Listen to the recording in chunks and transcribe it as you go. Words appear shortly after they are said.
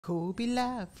Kobe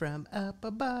Love from up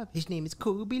above. His name is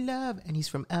Kobe Love, and he's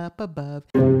from up above.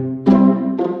 So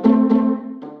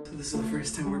this is the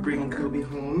first time we're bringing Kobe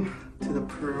home to the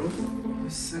Pearl. He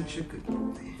was such a good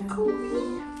boy.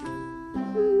 Kobe.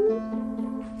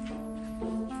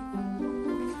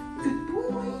 Good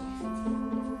boy.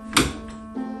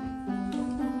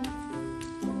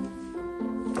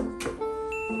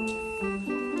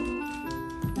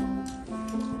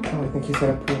 Oh, I think he's got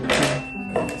a pool too.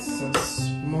 He's so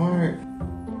smart.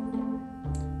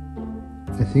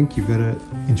 I think you gotta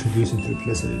introduce him to the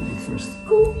place a little bit first.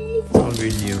 Kobe. It's all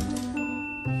very new.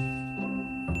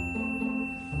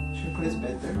 Should I put his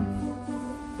bed there?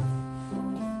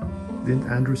 Didn't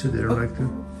Andrew say they don't like to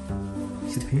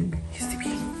sleeping? He's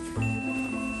sleeping.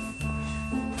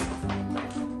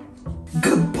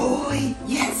 Good boy.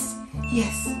 Yes.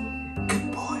 Yes.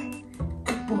 Good boy.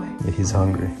 Good boy. Yeah, he's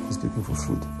hungry. He's looking for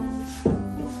food.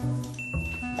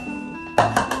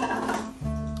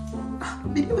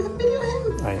 Video him. Video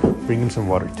him. I know. Bring him some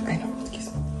water too. I know. Kiss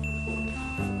him.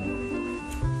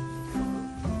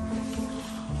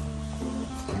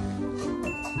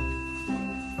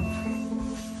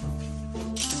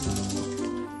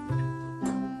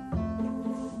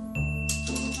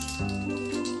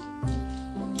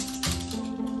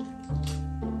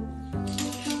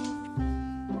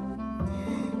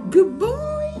 Good boy.